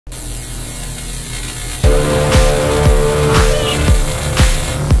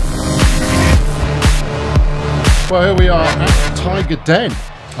Well, here we are at Tiger Den.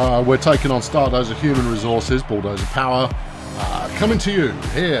 We're taking on Stardozer Human Resources, Bulldozer Power, coming to you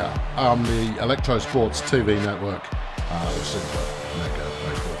here on the Electrosports TV network.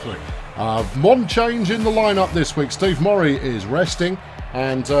 One change in the lineup this week. Steve Morrie is resting,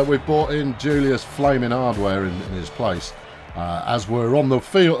 and we've brought in Julius Flaming Hardware in his place. As we're on the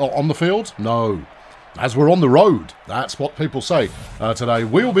field, no. As we're on the road, that's what people say. Today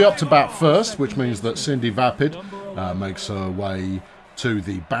we'll be up to bat first, which means that Cindy Vapid makes her way to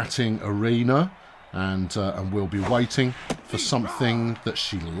the batting arena, and we'll be waiting for something that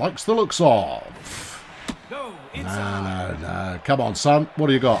she likes the looks of. No, come on, son, what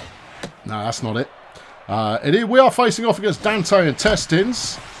do you got? No, that's not it. We are facing off against Dante and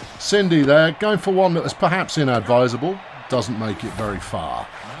Testins. Cindy there, going for one that was perhaps inadvisable. Doesn't make it very far.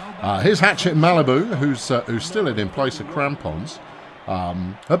 Here's Hatchet Malibu, who's still in place of crampons.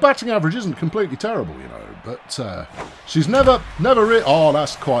 Her batting average isn't completely terrible, you know, but she's never oh,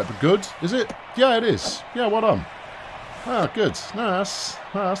 that's quite good, is it? Yeah, it is. Yeah, well done. Ah, good. No, that's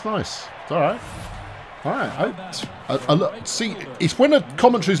nice. It's all right. All right. See, it's when a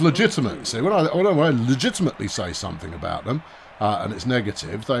commentary's legitimate. See, when I legitimately say something about them and it's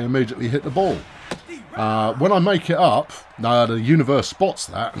negative, they immediately hit the ball. When I make it up, the universe spots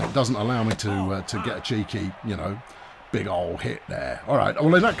that and it doesn't allow me to get a cheeky, you know, big old hit there. All right.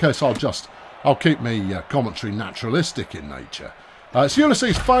 Well, in that case, I'll keep me commentary naturalistic in nature. It's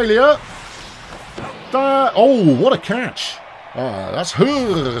Ulysses' failure. Oh, what a catch! That's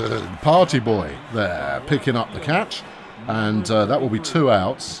Hood, Party Boy there, picking up the catch, and that will be 2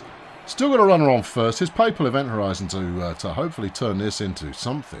 outs. Still got a runner on first. His PayPal Event Horizon to hopefully turn this into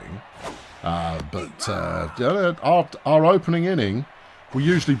something. But our opening inning, we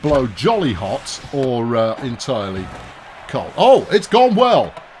usually blow jolly hot or entirely cold. Oh, it's gone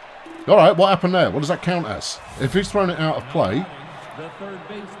well. All right, what happened there? What does that count as? If he's thrown it out of play,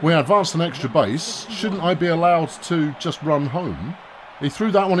 we advanced an extra base. Shouldn't I be allowed to just run home? He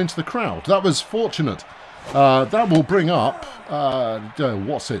threw that one into the crowd. That was fortunate. That will bring up,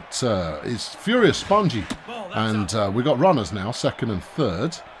 what's it? It's Furious Spongy. And we've got runners now, second and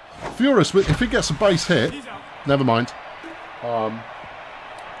third. Furious, if he gets a base hit, never mind.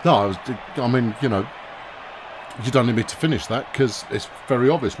 No, I mean, you know, you don't need me to finish that because it's very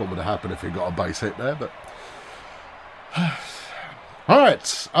obvious what would have happened if he got a base hit there, but... Alright,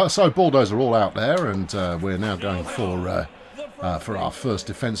 so Bulldozer all out there, and we're now going for our first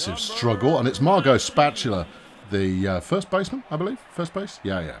defensive struggle, and it's Margot Spatula, the first baseman, I believe? First base?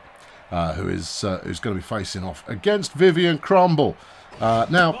 Yeah. Who's going to be facing off against Vivian Crumble.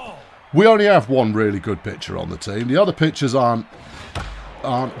 Now, we only have one really good pitcher on the team. The other pitchers aren't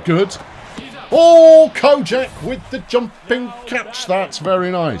good. Oh, Kojak with the jumping catch. That's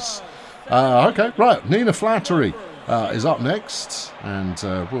very nice. Okay, right. Nina Flattery is up next, and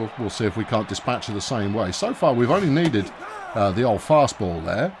we'll see if we can't dispatch her the same way. So far, we've only needed the old fastball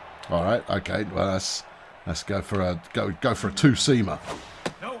there. All right, okay. Well, let's go for a two-seamer.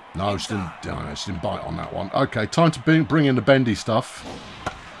 No, she didn't bite on that one. Okay, time to bring in the bendy stuff.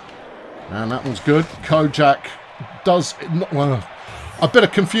 And that one's good. Kojak does... Well, a bit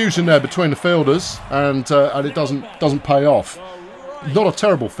of confusion there between the fielders, and it doesn't pay off. Not a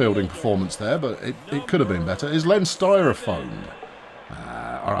terrible fielding performance there, but it could have been better. Is Len Styrofoam?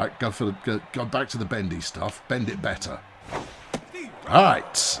 All right, go back to the bendy stuff. Bend it better. All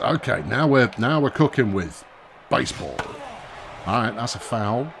right, okay. Now we're cooking with baseball. All right, that's a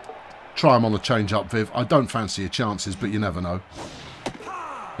foul. Try him on the change-up, Viv. I don't fancy your chances, but you never know.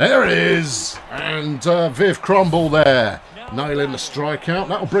 There it is, and Viv Crumble there, nailing the strikeout.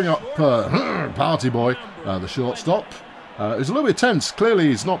 That'll bring up Party Boy, the shortstop. It's a little bit tense. Clearly,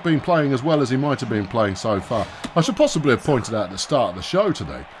 he's not been playing as well as he might have been playing so far. I should possibly have pointed out at the start of the show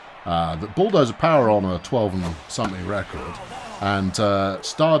today that Bulldozer Power on a 12 and something record, and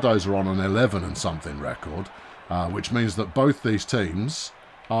Stardozer on an 11 and something record, which means that both these teams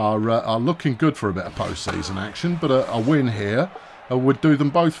are looking good for a bit of postseason action. But a win here would do them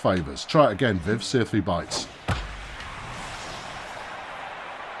both favours. Try it again, Viv. See if he bites.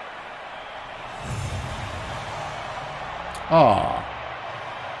 Ah.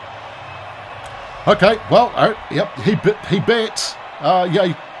 Okay, well, yep, he bit. Yeah,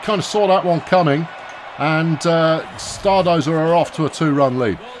 he kind of saw that one coming. And Stardozer are off to a 2-run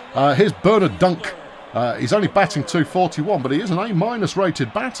lead. Here's Bernard Dunk. He's only batting .241, but he is an A-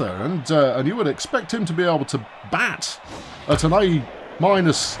 rated batter. And you would expect him to be able to bat at an A-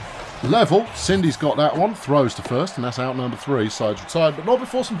 level. Cindy's got that one. Throws to first, and that's out number 3. Side's retired, but not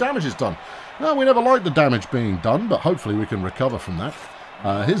before some damage is done. No, we never like the damage being done, but hopefully we can recover from that.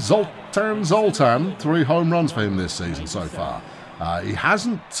 Here's Zoltan, 3 home runs for him this season so far. He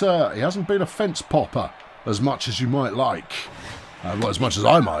hasn't been a fence popper as much as you might like. Well, as much as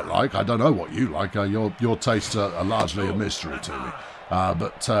I might like. I don't know what you like. Your tastes are largely a mystery to me.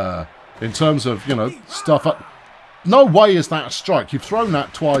 But in terms of, you know, stuff... no way is that a strike. You've thrown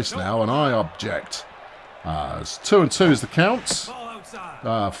that twice now, and I object. It's 2-2 is the count.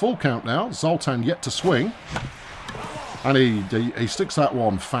 Full count now. Zoltan yet to swing. And he sticks that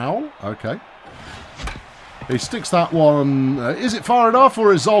one foul. Okay. He sticks that one... is it far enough,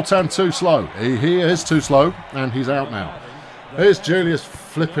 or is Zoltan too slow? He is too slow, and he's out now. Here's Julius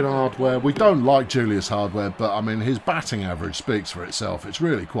flipping Hardware. We don't like Julius Hardware, but, I mean, his batting average speaks for itself. It's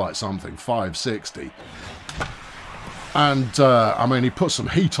really quite something. 560. And, I mean, he put some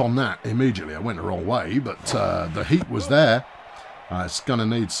heat on that immediately. I went the wrong way, but the heat was there. It's going to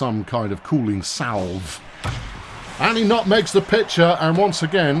need some kind of cooling salve. And he nutmegs the pitcher, and once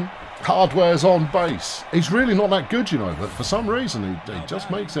again, Hardware's on base. He's really not that good, you know, but for some reason he just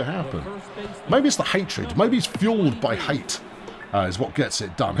makes it happen. Maybe it's the hatred. Maybe he's fueled by hate is what gets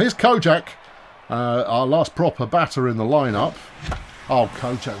it done. Here's Kojak, our last proper batter in the lineup. Oh,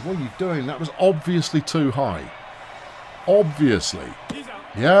 Kojak, what are you doing? That was obviously too high. Obviously.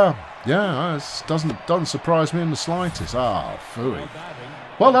 Yeah, it doesn't surprise me in the slightest. Ah, phooey.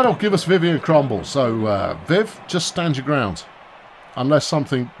 Well, that'll give us Vivian Crumble. So, Viv, just stand your ground. Unless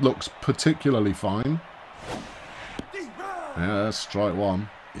something looks particularly fine. Yeah, that's strike one.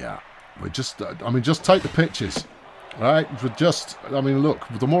 Yeah. We just, I mean, just take the pitches. Right? I mean, look,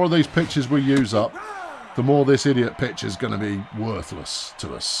 the more of these pitches we use up, the more this idiot pitch is going to be worthless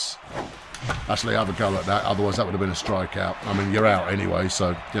to us. Actually, have a go at that. Otherwise, that would have been a strikeout. I mean, you're out anyway,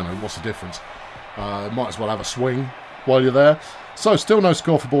 so, you know, what's the difference? Might as well have a swing while you're there. So, still no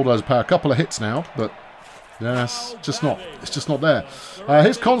score for Bulldozer Power. A couple of hits now, but yeah, it's just not there.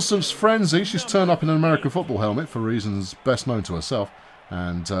 Here's Constance Frenzy. She's turned up in an American football helmet for reasons best known to herself.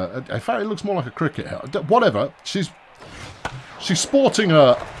 And, in fact, it looks more like a cricket helmet. Whatever. She's sporting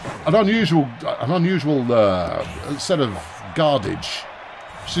an unusual set of guardage.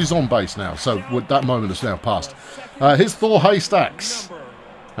 She's on base now, so that moment has now passed. Here's Thor Haystacks.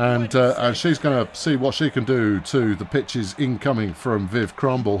 And she's going to see what she can do to the pitches incoming from Viv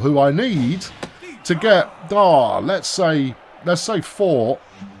Crumble, who I need to get, let's say 4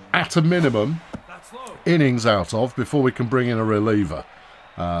 at a minimum innings out of before we can bring in a reliever.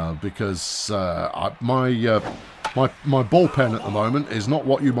 Because my bullpen at the moment is not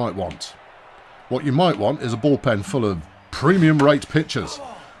what you might want. What you might want is a bullpen full of premium rate pitchers.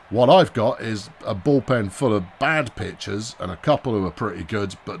 What I've got is a bullpen full of bad pitchers and a couple who are pretty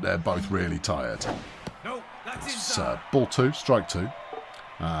good, but they're both really tired. It's ball 2, strike 2.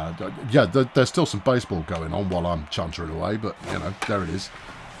 Yeah, there's still some baseball going on while I'm chuntering away, but, you know, there it is.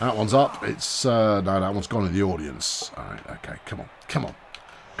 That one's up. It's, no, that one's gone in the audience. All right, okay, come on.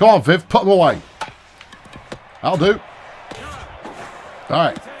 Come on, Viv, put them away. That'll do. All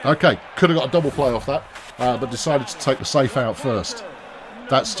right, okay. Could have got a double play off that, but decided to take the safe out first.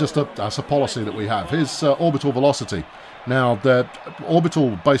 That's a policy that we have. Here's orbital velocity. Now, the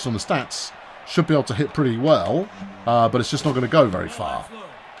orbital, based on the stats, should be able to hit pretty well, but it's just not going to go very far.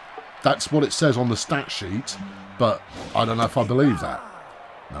 That's what it says on the stat sheet, but I don't know if I believe that.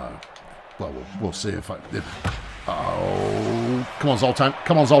 No. Well, we'll see if oh, come on, Zoltan.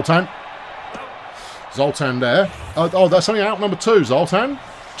 Come on, Zoltan. Zoltan there. Oh, that's only out number 2, Zoltan.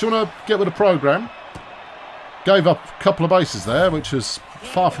 Do you want to get with the programme? Gave up a couple of bases there, which is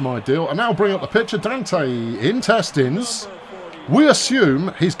far from ideal. And now bring up the pitcher, Dante Intestines. We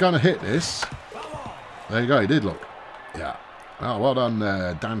assume he's going to hit this. There you go, he did look. Yeah. Oh, well done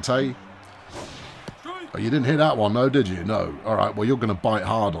there, Dante. Oh, you didn't hit that one, though, did you? No. All right, well, you're going to bite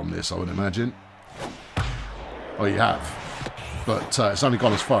hard on this, I would imagine. Oh, you have. But it's only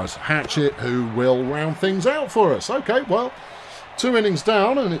gone as far as Hatchet, who will round things out for us. Okay, well, 2 innings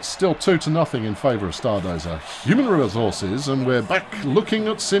down, and it's still 2-0 in favour of Stardozer. Human resources, and we're back looking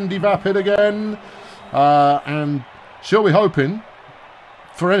at Cindy Vapid again. And she'll be hoping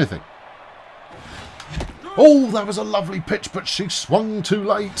for anything. Oh, that was a lovely pitch, but she swung too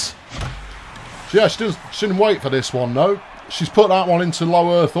late. Yeah, she didn't wait for this one, though. She's put that one into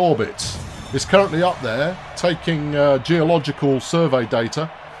low Earth orbit. It's currently up there, taking geological survey data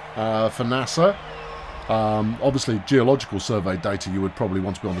for NASA. Obviously, geological survey data, you would probably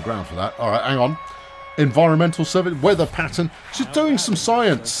want to be on the ground for that. All right, hang on. Environmental survey, weather pattern. She's doing some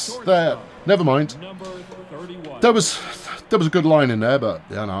science there. Never mind. There was a good line in there, but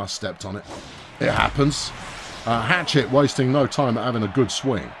yeah, no, I stepped on it. It happens. Hatchet wasting no time at having a good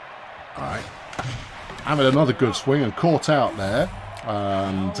swing. All right. Having another good swing and caught out there.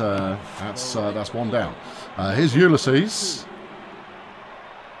 And that's one down. Here's Ulysses.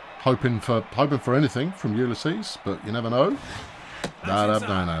 Hoping for anything from Ulysses, but you never know. No.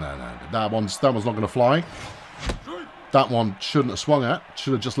 That one's not going to fly. That one shouldn't have swung at.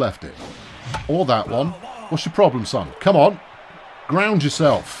 Should have just left it. Or that one. What's your problem, son? Come on. Ground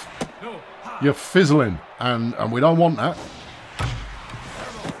yourself. You're fizzling, and we don't want that.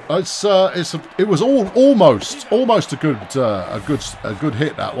 It was almost a good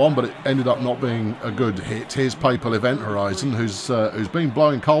hit, that one, but it ended up not being a good hit. Here's Papal Event Horizon, who's been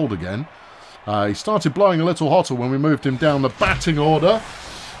blowing cold again. He started blowing a little hotter when we moved him down the batting order.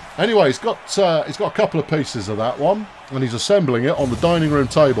 Anyway, he's got a couple of pieces of that one, and he's assembling it on the dining room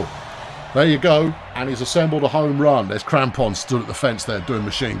table. There you go, and he's assembled a home run. There's Crampon stood at the fence there doing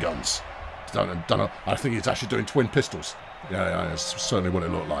machine guns. Don't know. I think he's actually doing twin pistols. Yeah, that's certainly what it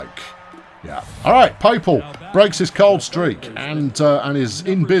looked like. Yeah. All right, Papal breaks his cold streak and is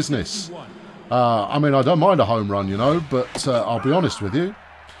in business. I mean, I don't mind a home run, you know, but I'll be honest with you.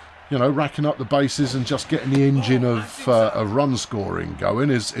 You know, racking up the bases and just getting the engine of run scoring going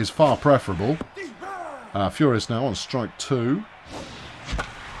is far preferable. Furious now on strike 2.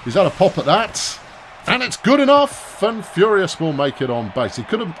 He's had a pop at that, and it's good enough. And Furious will make it on base. He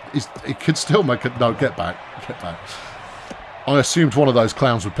could still make it. No, get back. I assumed one of those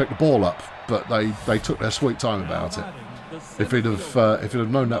clowns would pick the ball up, but they took their sweet time about it. If he'd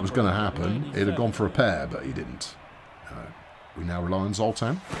have known that was going to happen, he'd have gone for a pair, but he didn't. We now rely on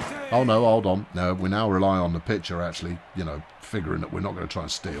Zoltan. Oh no, hold on. No, we now rely on the pitcher actually, you know, figuring that we're not going to try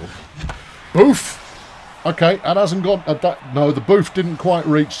and steal. Boof! Okay, that hasn't gone. No, the boof didn't quite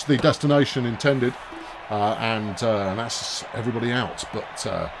reach the destination intended, and that's everybody out.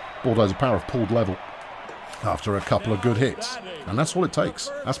 But Bulldozer Power have pulled level after a couple of good hits, and that's all it takes.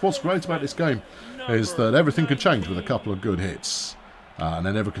 That's what's great about this game, is that everything can change with a couple of good hits, and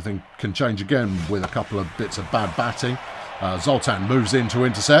then everything can change again with a couple of bits of bad batting. Zoltan moves in to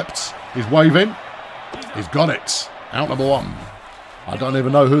intercept. He's waving. He's got it. Out number 1. I don't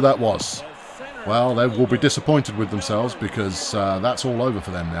even know who that was. Well, they will be disappointed with themselves because that's all over for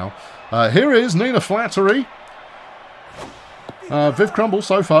them now. Here is Nina Flattery. Viv Crumble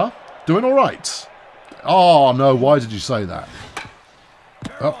so far. Doing all right. Oh, no. Why did you say that?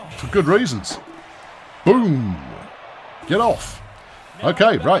 Oh, for good reasons. Boom. Get off.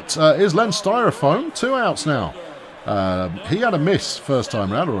 Okay, right. Here's Len Styrofoam. 2 outs now. He had a miss first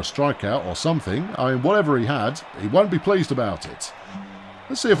time round, or a strikeout, or something. I mean, whatever he had, he won't be pleased about it.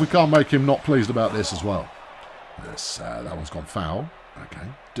 Let's see if we can't make him not pleased about this as well. Yes, that one's gone foul. Okay,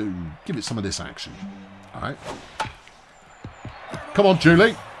 do give it some of this action. All right. Come on,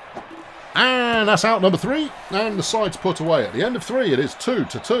 Julie. And that's out number 3. And the side's put away. At the end of 3, it is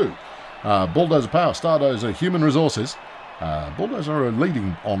 2-2. Bulldozer Power, Stardozer, Human Resources. Bulldozer are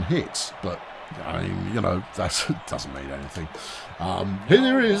leading on hits, but I mean, you know, that doesn't mean anything.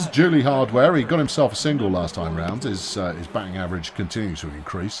 Here is Julie Hardware. He got himself a single last time round. His batting average continues to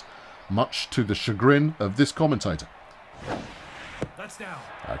increase, much to the chagrin of this commentator. That's down.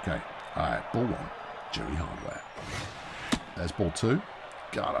 Okay. All right, ball 1, Julie Hardware. There's ball 2.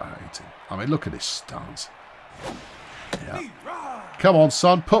 God, I hate him. I mean, look at his stance. Yeah. Come on,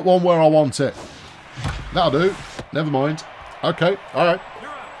 son. Put one where I want it. That'll do. Never mind. Okay. All right.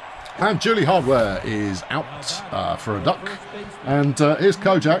 And Julie Hardware is out for a duck. And here's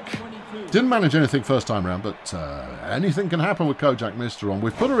Kojak. Didn't manage anything first time round, but anything can happen with Kojak Mister on.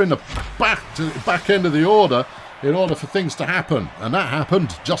 We've put her in the back end of the order in order for things to happen. And that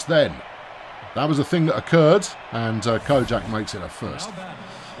happened just then. That was a thing that occurred, and Kojak makes it a first.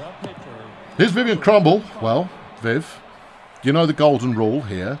 Here's Vivian Crumble. Well, Viv, you know the golden rule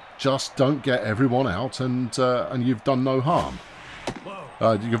here. Just don't get everyone out, and you've done no harm.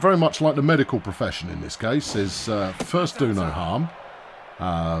 You're very much like the medical profession in this case, is first do no harm,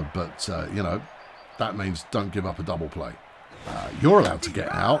 but, you know, that means don't give up a double play. You're allowed to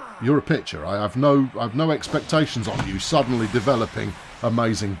get out. You're a pitcher. I've no expectations on you suddenly developing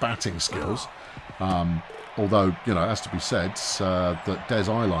amazing batting skills. Although, you know, it has to be said that Des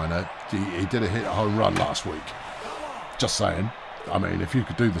Eyeliner, he did a hit a home run last week. Just saying. I mean, if you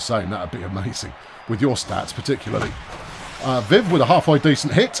could do the same, that would be amazing. With your stats, particularly. Viv with a halfway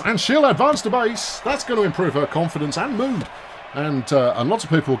decent hit, and she'll advance to base. That's going to improve her confidence and mood. And lots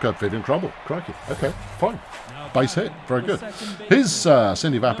of people will go, Vivian Crumble. Crikey. Okay, fine. Base hit. Very good. Here's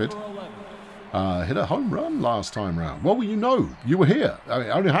Cindy Vapid. Hit a home run last time round. Well, you know, you were here. I mean,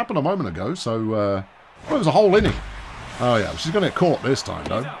 it only happened a moment ago, so well, it was a whole inning. Oh, yeah, she's going to get caught this time,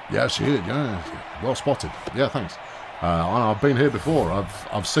 though. Yeah, she did, yeah. Well spotted. Yeah, thanks. And I've been here before.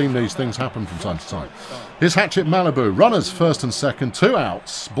 I've seen these things happen from time to time. Here's Hatchet Malibu. Runners first and second, 2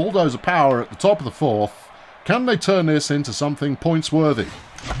 outs. Bulldozer power at the top of the 4th. Can they turn this into something points worthy?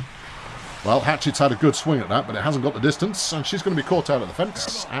 Well, Hatchet's had a good swing at that, but it hasn't got the distance, and she's going to be caught out at the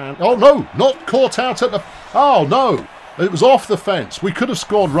fence. And oh no, not caught out at the... Oh no, it was off the fence. We could have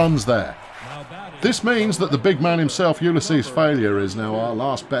scored runs there. This means that the big man himself, Ulysses Failure, is now our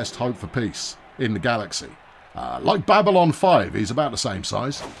last best hope for peace in the galaxy. Like Babylon 5, he's about the same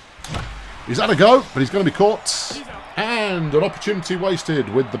size. He's had a go, but he's going to be caught. And an opportunity wasted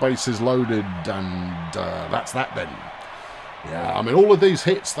with the bases loaded, and that's that then. Yeah, I mean, all of these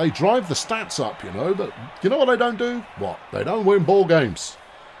hits, they drive the stats up, you know. But you know what they don't do? What? They don't win ball games.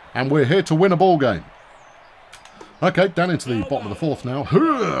 And we're here to win a ball game. Okay, down into the bottom of the 4th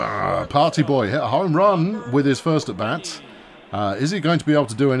now. Party Boy hit a home run with his first at bat. Is he going to be able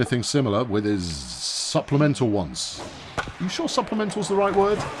to do anything similar with his supplemental ones? Are you sure supplemental's the right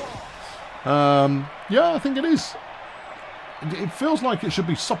word? Yeah, I think it is. It feels like it should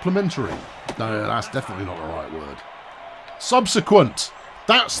be supplementary. No, that's definitely not the right word. Subsequent.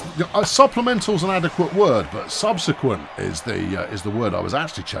 That's supplemental's an adequate word, but subsequent is the word I was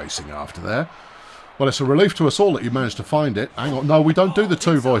actually chasing after there. Well, it's a relief to us all that you managed to find it. Hang on, no, we don't do the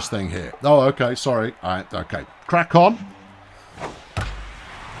 2-voice thing here. Oh, okay, sorry. All right, okay, crack on.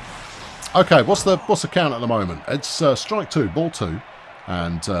 Okay, what's the count at the moment? It's strike 2, ball 2,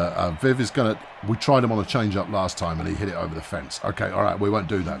 and Viv is gonna. We tried him on a change-up last time, and he hit it over the fence. Okay, all right, we won't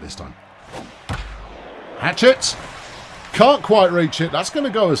do that this time. Hatchet. Can't quite reach it. That's going to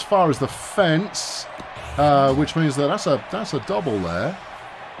go as far as the fence, which means that that's a double there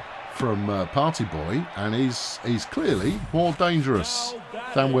from Party Boy, and he's clearly more dangerous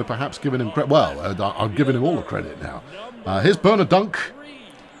than we're perhaps giving him credit. Well, I'm giving him all the credit now. Here's Bernard Dunk,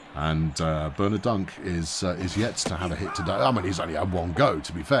 and Bernard Dunk is yet to have a hit today. I mean, he's only had one go,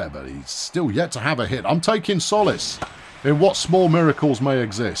 to be fair, but he's still yet to have a hit. I'm taking solace in what small miracles may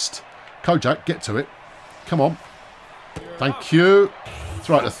exist. Kojak, get to it. Come on. Thank you.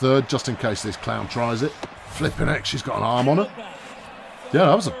 Throw it to 3rd, just in case this clown tries it. Flipping heck, she's got an arm on her. Yeah,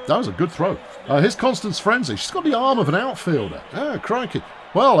 that was a good throw. Here's Constance Frenzy. She's got the arm of an outfielder. Oh, crikey.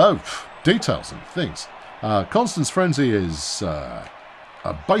 Well, details and things. Constance Frenzy is a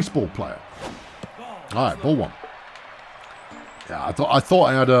baseball player. All right, ball 1. Yeah, I thought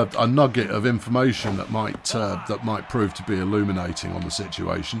I had a nugget of information that might prove to be illuminating on the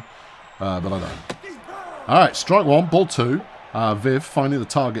situation, but I don't. All right, strike 1, ball 2. Viv finding the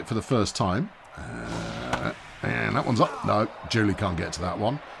target for the first time. And that one's up. No, Julie can't get to that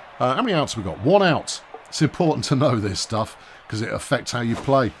one. How many outs have we got? 1 out. It's important to know this stuff because it affects how you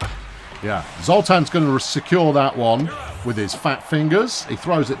play. Yeah, Zoltan's going to secure that one with his fat fingers. He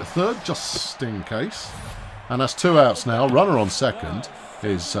throws it to 3rd just in case. And that's 2 outs now. Runner on 2nd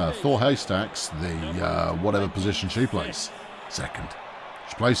is Thor Haystacks, the whatever position she plays. 2nd.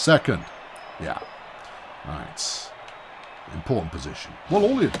 She plays 2nd. Yeah. Right, important position. Well,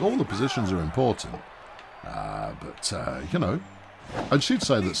 all the positions are important, but you know, and she'd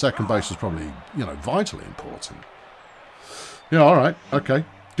say that second base was probably, you know, vitally important. Yeah, all right, okay,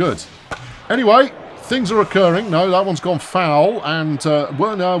 good. Anyway, things are occurring. No, that one's gone foul, and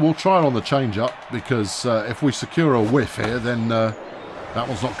well, no, we'll try it on the change-up because if we secure a whiff here, then that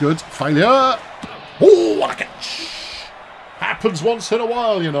one's not good. Failure. Oh, what a catch! Happens once in a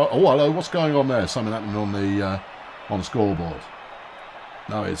while, you know. Oh, hello, what's going on there? Something happening on the scoreboard.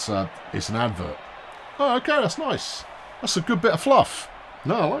 No, it's an advert. Oh, okay, that's nice. That's a good bit of fluff.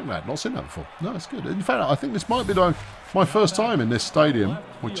 No, I like that. Not seen that before. No, it's good. In fact, I think this might be my first time in this stadium,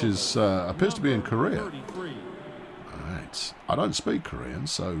 which is appears to be in Korea. Right. I don't speak Korean,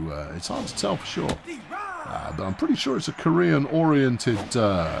 so it's hard to tell for sure. But I'm pretty sure it's a Korean-oriented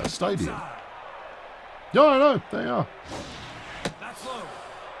stadium. Yeah, I know. They are.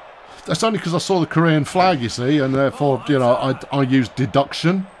 That's only because I saw the Korean flag, you see, and therefore, you know, I used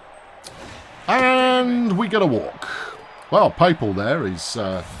deduction. And we get a walk. Well, Papal there is...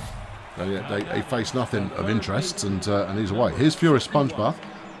 they face nothing of interest, and he's away. Here's Furious Sponge Bath.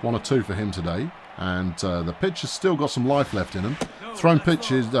 1 or 2 for him today. And the pitch has still got some life left in him. Thrown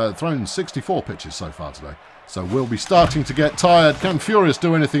 64 pitches so far today. So we'll be starting to get tired. Can Furious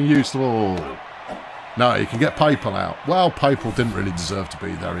do anything useful? No, you can get Papal out. Well, Papal didn't really deserve to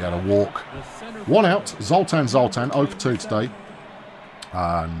be there. He had a walk. 1 out. Zoltan, 0 for 2 today.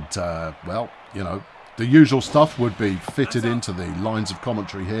 And, well, you know, the usual stuff would be fitted into the lines of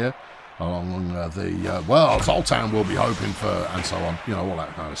commentary here. Along well, Zoltan will be hoping for, and so on. You know, all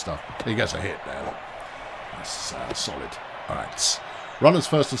that kind of stuff. He gets a hit there. Look. That's solid. All right. Runners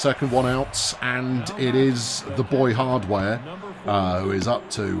first and second, 1 out, and it is the boy Hardware who is up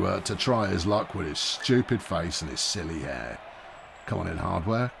to try his luck with his stupid face and his silly hair. Come on in,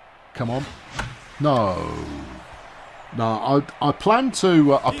 Hardware. Come on. No. No, I plan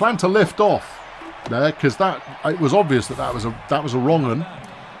to lift off there because it was obvious that was a wrong one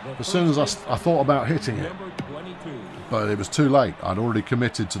as soon as I thought about hitting it, but it was too late. I'd already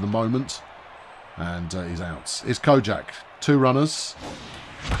committed to the moment, and he's out. It's Kojak, 2 runners.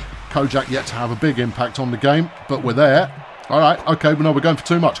 Kojak yet to have a big impact on the game, but we're there. All right, okay, but no, we're going for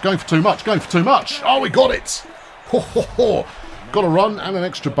too much. Going for too much. Going for too much. Oh, we got it. Ho, ho, ho. Got a run and an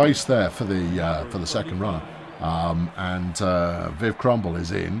extra base there for the second runner. And Viv Crumble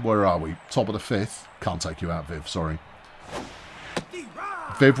is in. Where are we? Top of the 5th. Can't take you out, Viv. Sorry.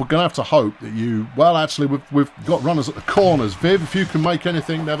 Viv, we're going to have to hope that you... Well, actually, we've got runners at the corners. Viv, if you can make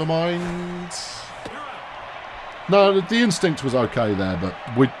anything, never mind. No, the instinct was okay there, but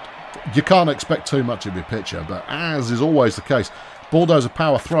you can't expect too much of your pitcher. But as is always the case, Bulldozer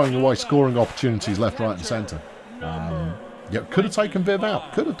Power throwing away scoring opportunities left, right and centre. Yeah, could have taken Viv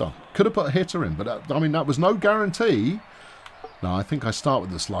out. Could have done. Could have put a hitter in. But, I mean, that was no guarantee. No, I think I start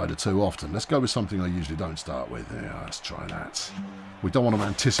with the slider too often. Let's go with something I usually don't start with. Yeah, let's try that. We don't want them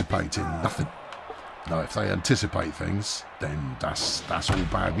anticipating nothing. No, if they anticipate things, then that's all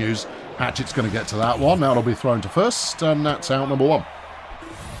bad news. Hatchet's going to get to that one. That'll be thrown to first, and that's out number 1.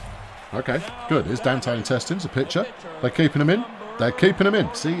 Okay, good. Here's Dante Intestines, a pitcher. They're keeping him in. They're keeping him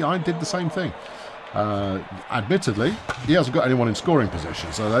in. See, I did the same thing. Admittedly, he hasn't got anyone in scoring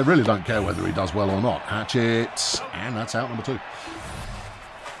position, so they really don't care whether he does well or not. Hatchet, and that's out number 2.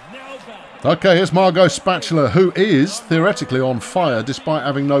 Okay, here's Margot Spatula, who is theoretically on fire despite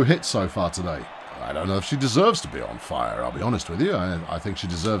having no hits so far today. I don't know if she deserves to be on fire, I'll be honest with you. I think she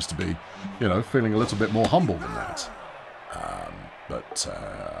deserves to be, you know, feeling a little bit more humble than that. But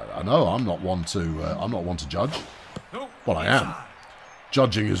I know I'm not one to judge. Well, I am.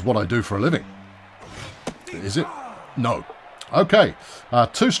 Judging is what I do for a living. Is it? No. Okay.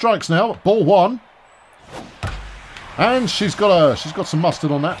 2 strikes now. Ball 1. And she's got some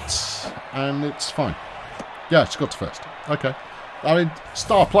mustard on that. And it's fine. Yeah, she's got to first. Okay. I mean,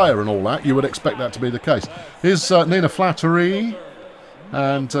 star player and all that. You would expect that to be the case. Here's Nina Flattery.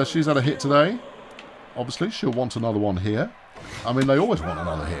 And she's had a hit today. Obviously, she'll want another one here. I mean, they always want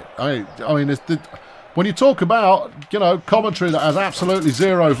another hit. I mean, when you talk about, you know, commentary that has absolutely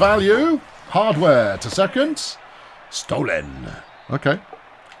zero value... Hardware to second. Stolen. Okay.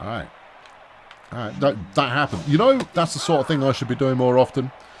 All right. All right. That happened. You know, that's the sort of thing I should be doing more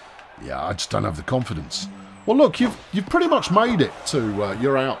often. Yeah, I just don't have the confidence. Well, look, you've pretty much made it to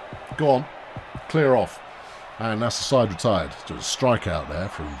you're out. Go on. Clear off. And that's the side retired. Just a strikeout there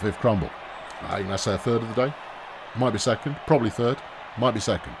from Viv Crumble. I think that's their 3rd of the day. Might be 2nd. Probably 3rd. Might be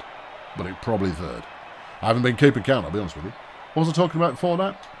 2nd. But it probably 3rd. I haven't been keeping count, I'll be honest with you. What was I talking about before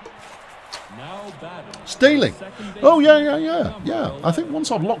that? Stealing. Oh, yeah. I think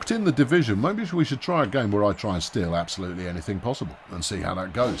once I've locked in the division, maybe we should try a game where I try and steal absolutely anything possible and see how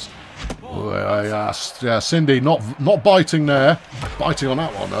that goes. Yeah, Cindy not biting there. Biting on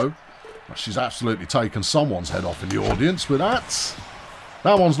that one, though. She's absolutely taken someone's head off in the audience with that.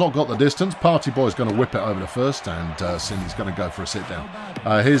 That one's not got the distance. Party Boy's going to whip it over to first, and Cindy's going to go for a sit-down.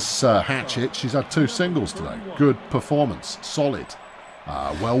 Here's Hatchet. She's had 2 singles today. Good performance. Solid.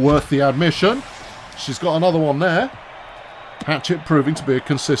 Well worth the admission. She's got another one there. Hatchet proving to be a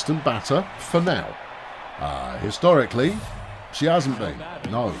consistent batter for now. Historically, she hasn't been.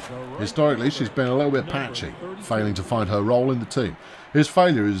 No. Historically, she's been a little bit patchy, failing to find her role in the team. His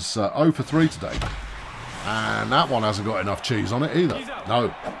failure is 0 for 3 today. And that one hasn't got enough cheese on it either. No,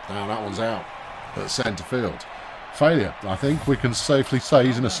 that one's out at centre field. Failure. I think we can safely say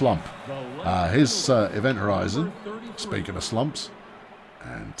he's in a slump. His Event Horizon, speaking of slumps,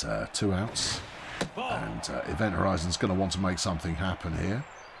 and 2 outs. And Event Horizon's going to want to make something happen here.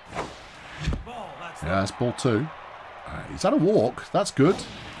 Yeah, that's ball 2. He's had a walk. That's good.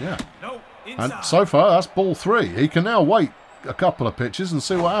 Yeah. And so far, that's ball 3. He can now wait a couple of pitches and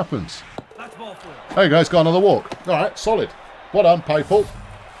see what happens. There you go. He's got another walk. All right, solid. Well done, Papal.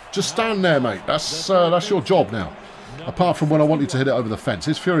 Just stand there, mate. That's your job now. Apart from when I want you to hit it over the fence.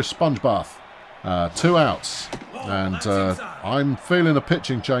 Here's Furious Sponge Bath. 2 outs. And I'm feeling a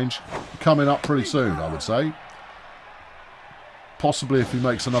pitching change coming up pretty soon, I would say. Possibly if he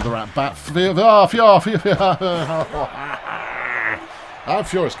makes another at-bat. And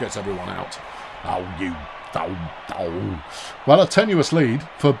Furious gets everyone out. Well, a tenuous lead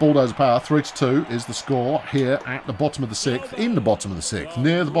for Bulldozer Power. 3-2 is the score here at the bottom of the 6th. In the bottom of the 6th.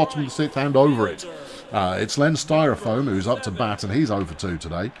 Near the bottom of the 6th and over it. It's Len Styrofoam who's up to bat, and he's 0 for 2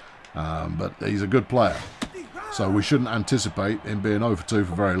 today. But he's a good player. So we shouldn't anticipate him being 0 for 2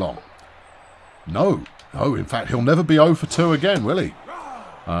 for very long. No, in fact, he'll never be 0 for 2 again, will he?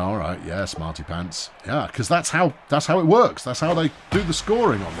 All right, yeah, smarty pants. Yeah, because that's how it works. That's how they do the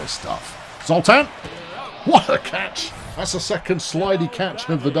scoring on this stuff. Zoltan, what a catch! That's the second slidey catch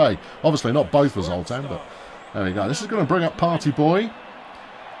of the day. Obviously not both for Zoltan, but there we go. This is going to bring up Party Boy.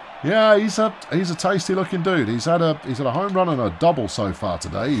 Yeah, he's a tasty looking dude. He's had a home run and a double so far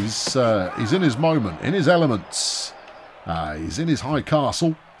today. He's in his moment, in his elements. He's in his high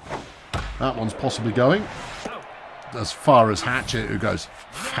castle. That one's possibly going. As far as Hatchet, who goes,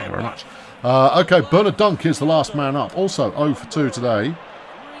 thank you very much. Okay, Bernard Dunk is the last man up. Also 0 for 2 today.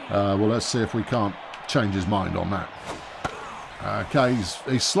 Well, let's see if we can't change his mind on that. Okay,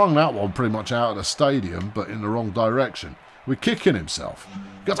 he's slung that one pretty much out of the stadium, but in the wrong direction. We're kicking himself.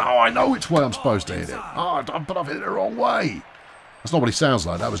 He goes, oh, I know which way I'm supposed to hit it. Oh, but I've hit it the wrong way. That's not what he sounds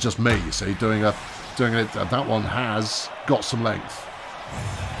like. That was just me, you see, doing it. That one has got some length.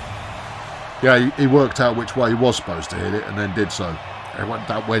 Yeah, he worked out which way he was supposed to hit it and then did so.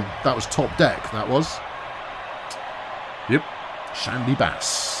 That was top deck, that was. Yep. Shandy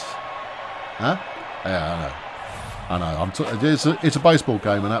Bass. Huh? Yeah, I know. It's a baseball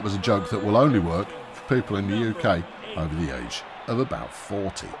game, and that was a joke that will only work for people in the UK over the age of about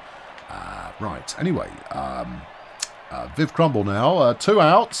 40. Right, anyway. Viv Crumble now. 2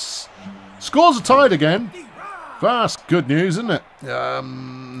 outs. Scores are tied again. That's good news, isn't it?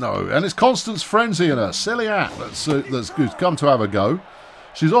 No. And it's Constance Frenzy in her silly hat that's come to have a go.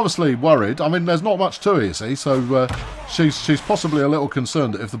 She's obviously worried. I mean, there's not much to her, you see, so she's possibly a little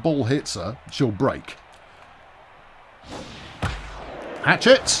concerned that if the ball hits her, she'll break.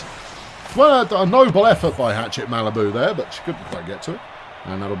 Hatchet! Well, a noble effort by Hatchet Malibu there, but she couldn't quite get to it.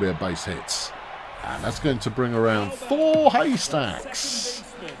 And that'll be a base hit. And that's going to bring around Thor Haystacks.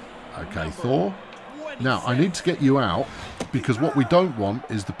 Okay, Thor. Now, I need to get you out, because what we don't want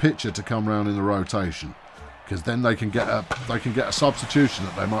is the pitcher to come round in the rotation. Because then they can get a substitution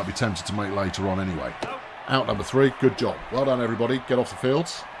that they might be tempted to make later on anyway. Out number 3, good job. Well done, everybody. Get off the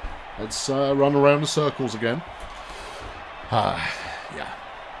fields. Let's run around the circles again. Yeah.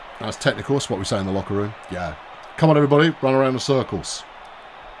 That's technical. That's what we say in the locker room. Yeah. Come on, everybody. Run around the circles.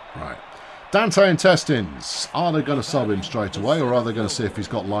 Right. Dante Intestines. Are they going to sub him straight away, or are they going to see if he's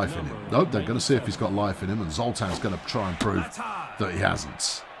got life in him? Nope, they're going to see if he's got life in him, and Zoltan's going to try and prove that he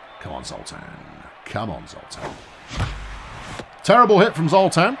hasn't. Come on, Zoltan. Come on, Zoltan. Terrible hit from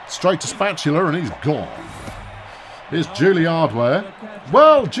Zoltan. Straight to Spatula, and he's gone. Here's Julie Hardware.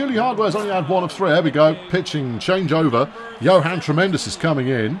 Well, Julie Hardware's only had 1 of 3. There we go. Pitching changeover. Johan Tremendous is coming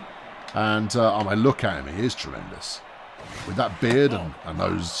in. And, I mean, look at him. He is tremendous. With that beard and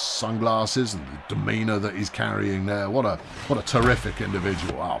those sunglasses and the demeanour that he's carrying there. What a terrific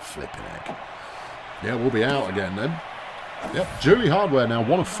individual. Oh, flipping heck. Yeah, we'll be out again then. Yep, Julie Hardware now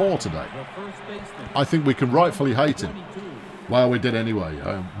 1 of 4 today. I think we can rightfully hate him. Well, we did anyway.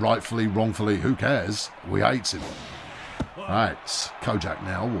 Rightfully, wrongfully, who cares? We hate him. Right, Kojak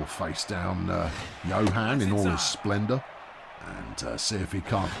now will face down Johan in all his splendour. And see if he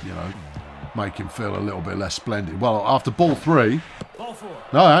can't, make him feel a little bit less splendid. Well, after ball 3,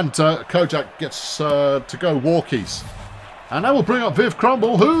 no, and Kojak gets to go walkies, and that will bring up Viv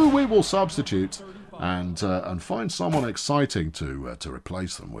Crumble, who we will substitute and find someone exciting to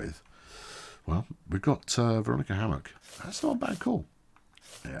replace them with. Well, we've got Veronica Hammock. That's not a bad call.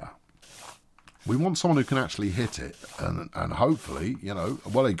 Yeah, we want someone who can actually hit it, and hopefully,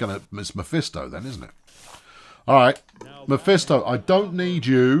 well, he's gonna miss Mephisto then, isn't it? All right, Mephisto, I don't need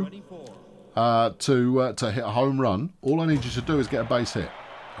you to hit a home run. All I need you to do is get a base hit.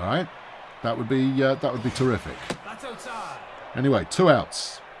 All right, that would be terrific. Anyway, 2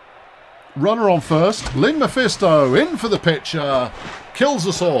 outs. Runner on first. Lynn Mephisto in for the pitcher. Kills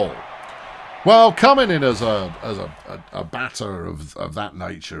us all. Well, coming in as a batter of that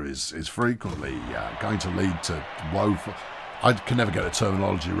nature is frequently going to lead to woeful. I can never get the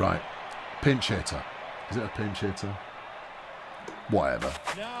terminology right. Pinch hitter. Is it a pinch hitter? Whatever.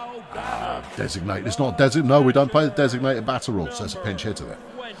 Designate. It's not designate. No, we don't play the designated batter rule, so it's a pinch hitter there.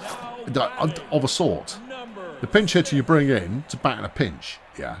 Of a sort. The pinch hitter you bring in to bat in a pinch.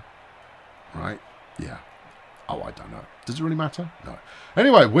 Yeah. Right? Yeah. Oh, I don't know. Does it really matter? No.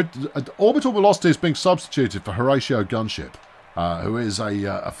 Anyway, Orbital Velocity is being substituted for Horatio Gunship, who is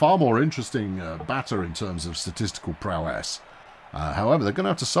a far more interesting batter in terms of statistical prowess. However, they're going to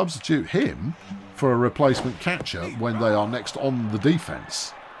have to substitute him for a replacement catcher when they are next on the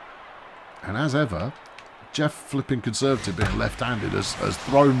defence. And as ever, Jeff Flipping Conservative, being left-handed, has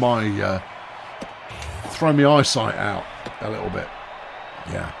thrown my throw my eyesight out a little bit.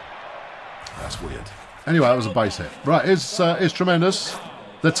 Yeah, that's weird. Anyway, that was a base hit. Right, is tremendous.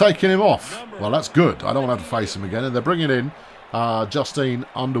 They're taking him off. Well, that's good. I don't want to have to face him again. And they're bringing in Justine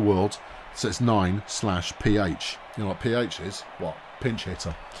Underworld. So it's 9/PH. You know what PH is? What? Pinch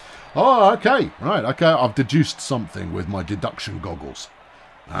hitter. Oh, okay. Right, okay. I've deduced something with my deduction goggles.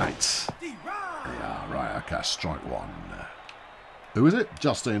 Right. Yeah, right. Okay, strike one. Who is it?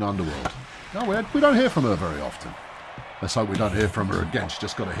 Justine Underworld. No, we don't hear from her very often. Let's hope we don't hear from her again. She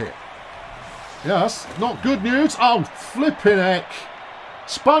just got a hit. Yes, not good news. Oh, flipping heck.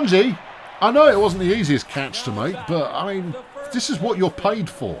 Spongy. I know it wasn't the easiest catch to make, but, I mean, this is what you're paid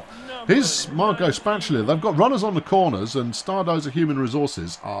for. Here's Margot Spatula. They've got runners on the corners, and Stardozer Human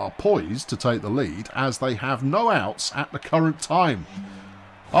Resources are poised to take the lead as they have no outs at the current time.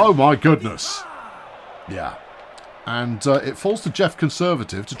 Oh, my goodness. Yeah. And it falls to Jeff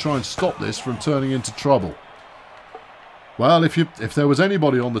Conservative to try and stop this from turning into trouble. Well, if there was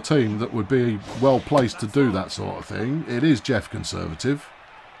anybody on the team that would be well placed to do that sort of thing, it is Jeff Conservative.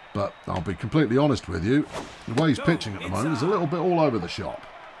 But I'll be completely honest with you, the way he's pitching at the moment is a little bit all over the shop.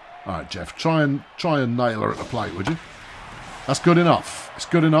 All right, Jeff, try and nail her at the plate, would you? That's good enough. It's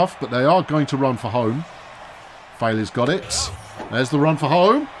good enough, but they are going to run for home. Failure's got it. There's the run for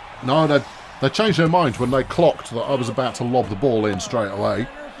home. No, they changed their minds when they clocked that I was about to lob the ball in straight away.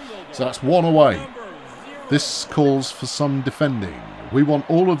 So that's one away. This calls for some defending. We want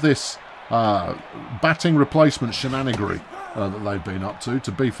all of this batting replacement shenanigery that they've been up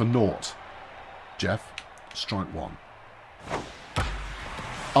to be for naught. Jeff, strike one.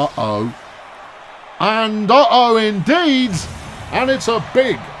 Uh-oh. And uh-oh indeed! And it's a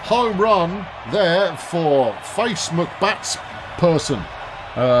big home run there for Face McBats person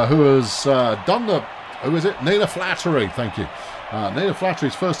who has done the... Who is it? Nina Flattery, thank you. Nina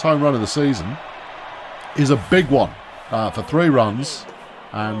Flattery's first home run of the season is a big one for 3 runs.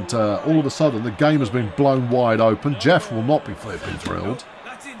 And all of a sudden the game has been blown wide open. Jeff will not be flipping thrilled.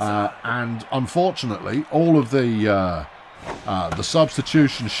 And unfortunately, all of the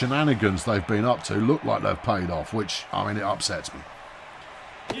substitution shenanigans they've been up to look like they've paid off, which, I mean, it upsets me.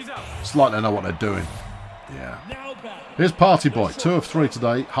 It's like they know what they're doing. Yeah. Here's Party Boy, 2 of 3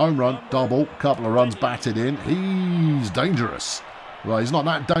 today. Home run, double, couple of runs batted in. He's dangerous. Well, he's not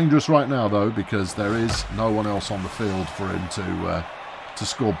that dangerous right now, though, because there is no one else on the field for him to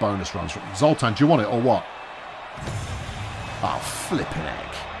score bonus runs. Zoltan, do you want it or what? Oh, flipping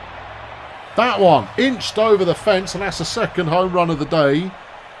heck. That one inched over the fence, and that's the second home run of the day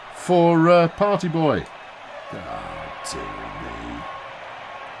for Party Boy. Oh, dear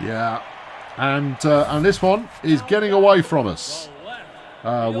me. Yeah. And this one is getting away from us.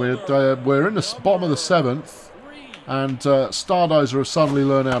 We're in the bottom of the 7th, and Stardozer have suddenly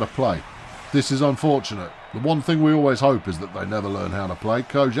learned how to play. This is unfortunate. The one thing we always hope is that they never learn how to play.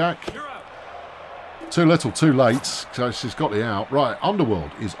 Kojak. Too little, too late. So she's got the out. Right,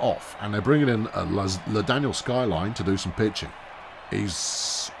 Underworld is off, and they're bringing in LaDaniel Skyline to do some pitching.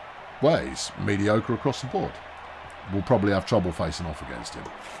 He's mediocre across the board. We'll probably have trouble facing off against him.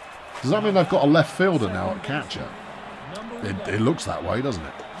 Does that mean they've got a left fielder now at catcher? It looks that way, doesn't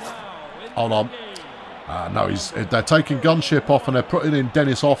it? Hold on. No, they're taking Gunship off, and they're putting in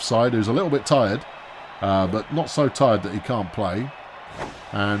Dennis Offside, who's a little bit tired, but not so tired that he can't play.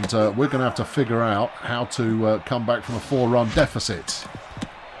 And we're going to have to figure out how to come back from a 4-run deficit.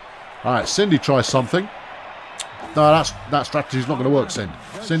 All right, Cindy tries something. No, that strategy's not going to work, Cindy.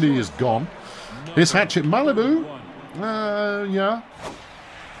 Cindy is gone. Here's Hatchet Malibu. Yeah.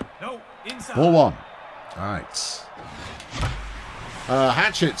 4-1. All right.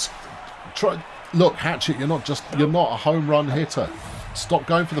 Hatchet's... Look, Hatchet, you're not a home run hitter. Stop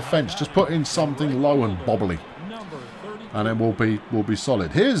going for the fence. Just put in something low and bobbly, and then we'll be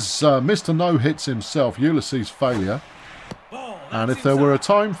solid. Here's Mr. No Hits himself, Ulysses Failure. And if there were a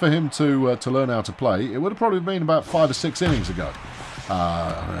time for him to learn how to play, it would have probably been about 5 or 6 innings ago.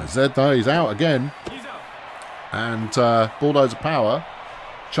 Zed, though, he's out again, and Bulldozer Power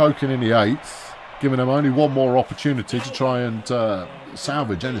choking in the 8th, giving him only one more opportunity to try and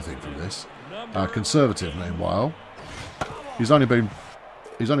salvage anything from this. Conservative, meanwhile, he's only been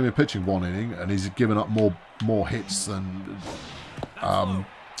pitching 1 inning, and he's given up more hits than I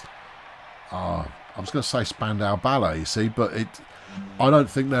was going to say Spandau Ballet, you see, but I don't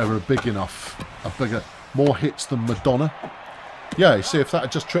think they're more hits than Madonna. Yeah, you see, if that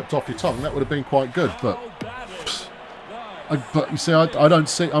had just tripped off your tongue, that would have been quite good, but you see, I don't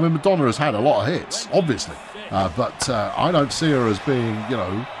see. I mean, Madonna has had a lot of hits, obviously, but I don't see her as being,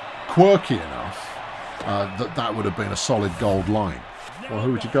 quirky enough that would have been a solid gold line. Well,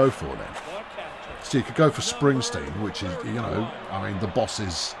 who would you go for then? So you could go for Springsteen, which is, you know, I mean, the boss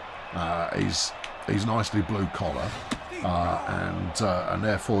is, he's nicely blue collar, and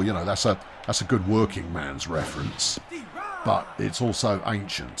therefore, you know, that's a good working man's reference, but it's also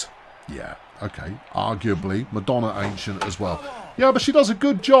ancient. Yeah, okay, arguably Madonna ancient as well. Yeah, but she does a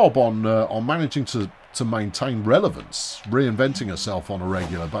good job on managing to maintain relevance, reinventing herself on a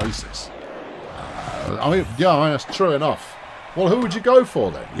regular basis. I mean, yeah, that's true enough. Well, who would you go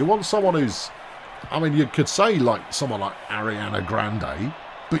for then? You want someone who's, I mean, you could say like someone like Ariana Grande,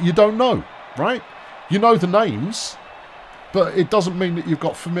 but you don't know, right? You know the names, but it doesn't mean that you've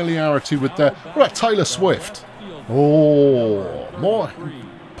got familiarity with their... What about Taylor Swift? Oh, more,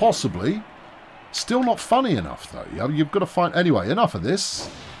 possibly. Still not funny enough, though. You've got to find... Anyway, enough of this.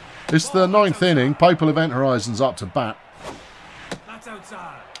 It's the 9th inning. Papal Event Horizons up to bat.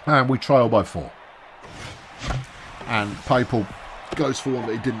 And we trail by 4. And Papal goes for one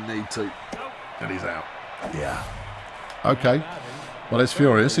that he didn't need to. And he's out. Yeah. Okay. Well, it's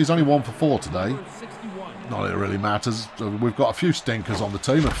Furious. He's only 1 for 4 today. Not that it really matters. We've got a few stinkers on the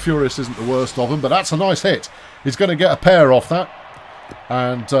team, and Furious isn't the worst of them, but that's a nice hit. He's going to get a pair off that.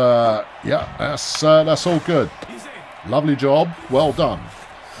 And, yeah, that's all good. Lovely job. Well done.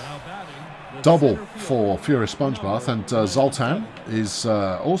 Double for Furious Spongebath, and Zoltan is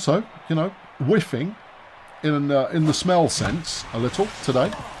also, you know, whiffing in the smell sense a little today.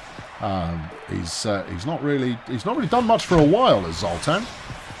 He's not really done much for a while as Zoltan.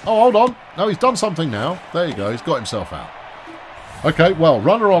 Oh, hold on. No, he's done something now. There you go. He's got himself out. Okay, well,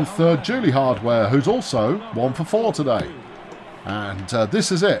 runner on third, Julie Hardware, who's also 1 for 4 today. And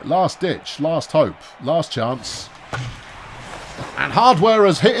this is it. Last ditch, last hope, last chance. And Hardware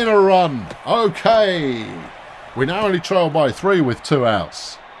has hit in a run. Okay. We now only trail by 3 with 2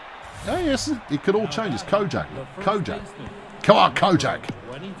 outs. Oh, yes, it could all change. It's Kojak. Kojak. Come on, Kojak.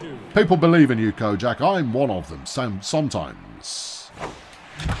 People believe in you, Kojak. I'm one of them. Sometimes.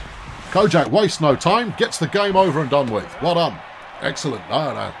 Kojak wastes no time. Gets the game over and done with. Well done. Excellent.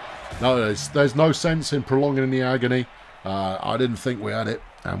 No, there's no sense in prolonging the agony. I didn't think we had it,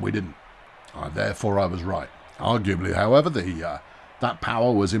 and we didn't. Therefore, I was right. Arguably, however, that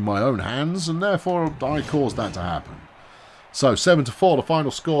power was in my own hands, and therefore I caused that to happen. So 7-4, the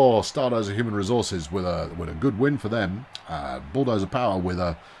final score. Stardozer Human Resources with a good win for them. Bulldozer Power with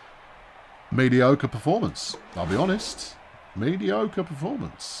a mediocre performance. I'll be honest, mediocre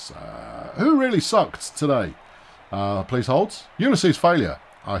performance. Who really sucked today? Please hold. Ulysses Failure,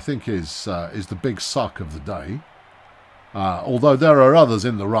 I think, is the big suck of the day. Although there are others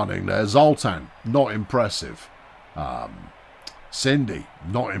in the running there. Zoltan, not impressive. Cindy,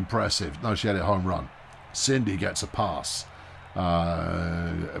 not impressive. No, she had a home run. Cindy gets a pass.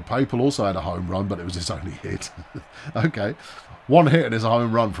 Papal also had a home run, but it was his only hit. Okay. 1 hit and it's a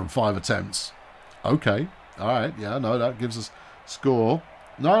home run from 5 attempts. Okay. Alright, yeah, no, that gives us score.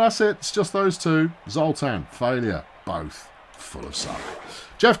 No, that's it. It's just those 2. Zoltan, Failure, both full of suck.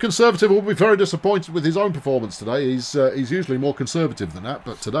 Jeff Conservative will be very disappointed with his own performance today. He's usually more conservative than that,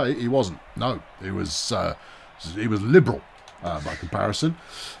 but today he wasn't. No, he was liberal by comparison.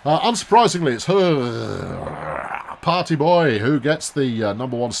 Unsurprisingly, it's her party boy who gets the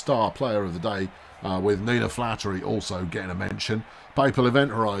 #1 star player of the day, with Nina Flattery also getting a mention. Papal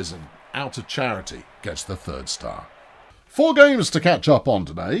Event Horizon, out of charity, gets the 3rd star. 4 games to catch up on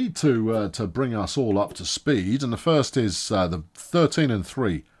today to bring us all up to speed, and the first is the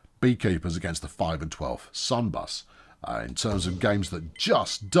 13-3 Beekeepers against the 5-12 Sunbus. In terms of games that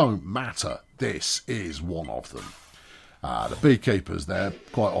just don't matter, this is one of them. The Beekeepers, they're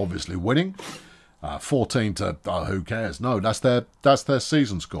quite obviously winning. 14 to, who cares? No, that's their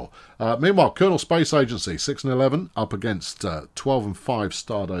season score. Meanwhile, Colonel Space Agency, 6-11, up against 12-5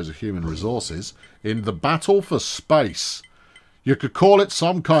 Stardozer Human Resources in the battle for space. You could call it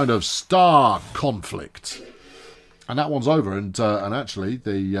some kind of star conflict. And that one's over, and actually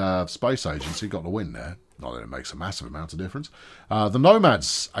the Space Agency got the win there. Not that it makes a massive amount of difference. The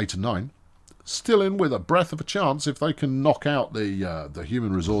Nomads, 8-9. Still in with a breath of a chance if they can knock out the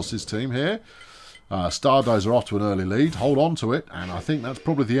Human Resources team here. Stardozer off to an early lead. Hold on to it, and I think that's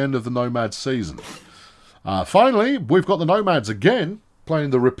probably the end of the Nomads season. Finally, we've got the Nomads again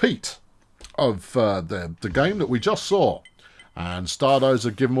playing the repeat of the game that we just saw. And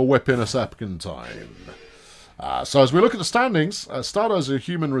Stardozer give them a whip in a second time. So as we look at the standings, Stardozer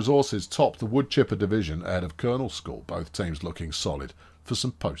Human Resources top the Woodchipper division ahead of Colonel School. Both teams looking solid for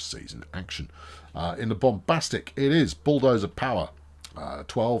some post-season action. In the bombastic, it is Bulldozer Power,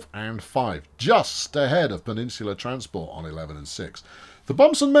 12-5, just ahead of Peninsula Transport on 11-6. The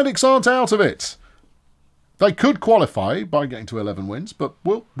Bumps and Medics aren't out of it. They could qualify by getting to 11 wins, but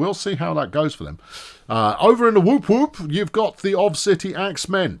we'll see how that goes for them. Over in the Whoop Whoop, you've got the Of City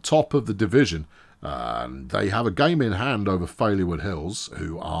Axemen, top of the division. They have a game in hand over Faileywood Hills,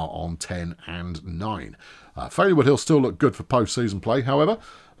 who are on 10 and 9. Faileywood Hills still look good for post-season play, however,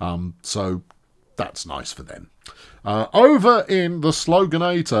 so that's nice for them. Over in the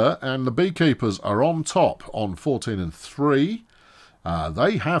Sloganator, and the Beekeepers are on top on 14 and 3.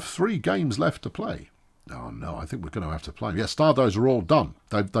 They have 3 games left to play. Oh, no, I think we're going to have to play. Yeah, Stardozer are all done.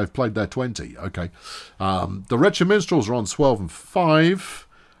 They've played their 20. Okay. The Wretched Minstrels are on 12 and 5.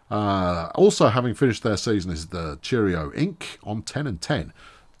 Also having finished their season is the Cheerio Inc. on 10 and 10.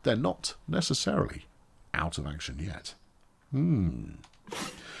 They're not necessarily out of action yet.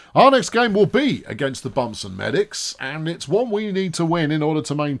 Our next game will be against the Bumps and Medics, and it's one we need to win in order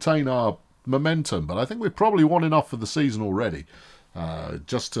to maintain our momentum. But I think we've probably won enough for the season already,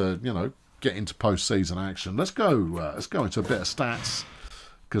 just to, you know, get into post-season action. Let's go into a bit of stats,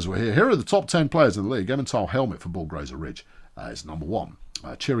 because we're here. Here are the top 10 players in the league. Emmental Helmet for Bulldozer Ridge is number 1.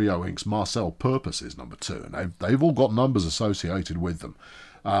 Cheerio Inc.'s Marcel Purpose is number 2, and they've all got numbers associated with them.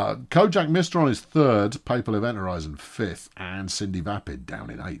 Kojak Mistron is 3rd, Papal Event Horizon 5th, and Cindy Vapid down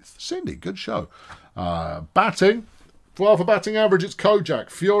in 8th. Cindy, good show. Batting, well, for batting average, it's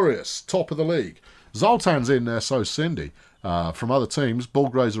Kojak, Furious, top of the league. Zoltan's in there, so Cindy. From other teams,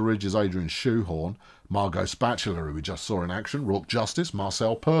 Bulldozer Ridge is Adrian Shoehorn, Margot Spatula, who we just saw in action, Rourke Justice,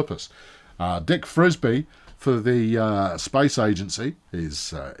 Marcel Purpose. Dick Frisbee for the Space Agency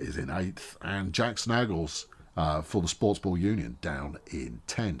is in 8th, and Jack Snaggles for the Sports Ball Union down in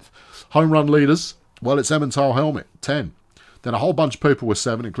 10th. Home run leaders, well, it's Emmental Helmet, 10. Then a whole bunch of people with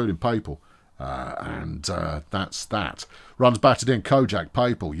 7, including Papal. And that's that. Runs batted in, Kojak,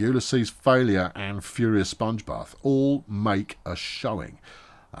 Papal, Ulysses Failure, and Furious Spongebath all make a showing.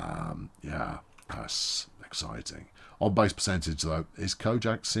 Yeah, that's exciting. On base percentage, though, is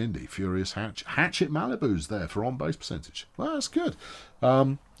Kojak, Cindy, Furious, Hatchet Malibu's there for on base percentage. Well, that's good.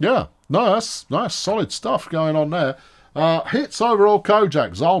 Yeah, no, that's nice, solid stuff going on there. Hits overall,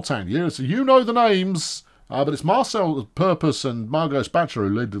 Kojak, Zoltan, you know the names, but it's Marcel Purpose and Margot Spatcher who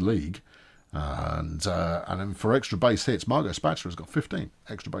lead the league. And then for extra base hits, Margot Spatcher has got 15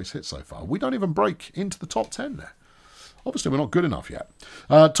 extra base hits so far. We don't even break into the top 10 there. Obviously, we're not good enough yet.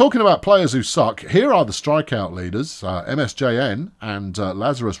 Talking about players who suck, here are the strikeout leaders. MSJN and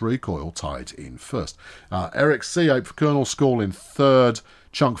Lazarus Recoil tied in 1st. Eric C8 for Colonel School in 3rd.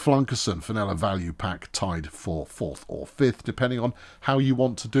 Chunk Flunkerson, Vanilla Value Pack tied for 4th or 5th, depending on how you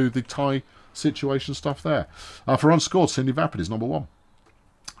want to do the tie situation stuff there. For unscored, Cindy Vapid is number 1.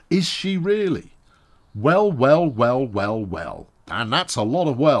 Is she really? Well. And that's a lot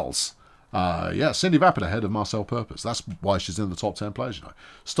of wells. Yeah, Cindy Vapid ahead of Marcel Purpose. That's why she's in the top 10 players, you know.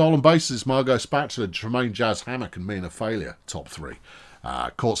 Stolen bases, Margot Spatula, Tremaine Jazz Hammock, and Mina Failure, top 3.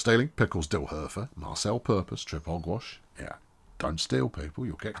 Caught stealing, Pickles Dilherfer, Marcel Purpose, Trip Hogwash. Yeah, don't steal, people,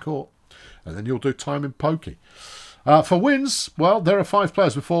 you'll get caught. And then you'll do time in pokey. For wins, well, there are 5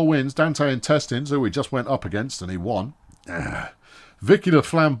 players with 4 wins. Dante Intestines, who we just went up against, and he won. Vicky the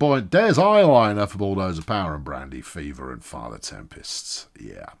Flamboyant, Des Eyeliner for Bulldozer Power and Brandy Fever and Father Tempests.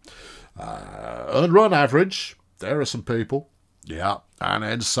 Yeah. Earned run average, there are some people. Yeah. And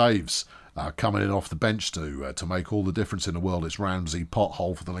then saves coming in off the bench to make all the difference in the world. It's Ramsey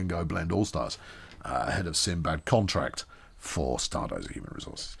Pothole for the Lingo Blend All-Stars. Head of Sinbad Contract for Stardozer Human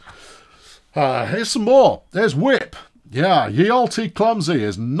Resources. Here's some more. There's Whip. Yeah, Yealty Clumsy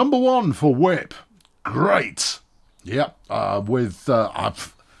is number 1 for Whip. Great. Yep, I don't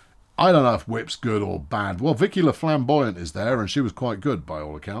know if Whip's good or bad. Well, Vicky La Flamboyant is there, and she was quite good by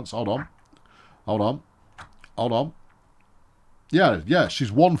all accounts. Hold on. Yeah,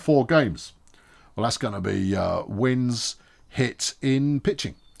 she's won 4 games. Well, that's going to be wins, hit in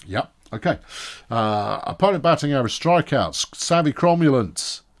pitching. Yep, okay. Opponent batting average, strikeouts. Savvy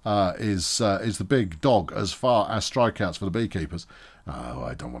Cromulent is the big dog as far as strikeouts for the Beekeepers. Oh,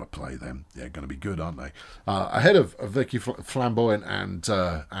 I don't want to play them. They're going to be good, aren't they? Ahead of Vicky Flamboyant and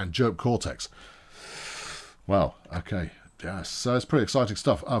Jerp Cortex. Well, okay. Yes, so it's pretty exciting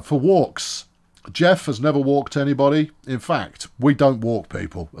stuff. For walks, Jeff has never walked anybody. In fact, we don't walk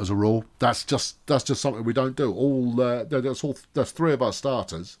people as a rule. That's just something we don't do. That's 3 of our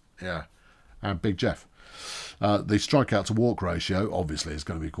starters. Yeah, and Big Jeff. The strikeout to walk ratio, obviously, is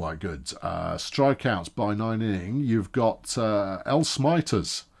going to be quite good. Strikeouts by 9 inning, you've got El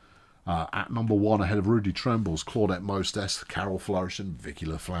Smiters at number 1 ahead of Rudy Trembles, Claudette Mostess, Carol Flourish, and Vicky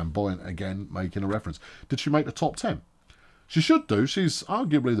La Flamboyant, again making a reference. Did she make the top 10? She should do. She's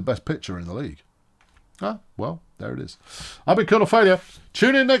arguably the best pitcher in the league. Well, there it is. I've been Colonel Failure.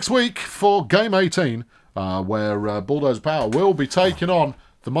 Tune in next week for Game 18 where Bulldozer Power will be taking on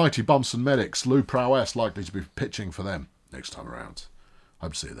the mighty Bumson Medics. Lou Prowess likely to be pitching for them next time around.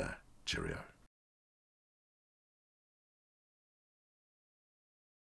 Hope to see you there. Cheerio.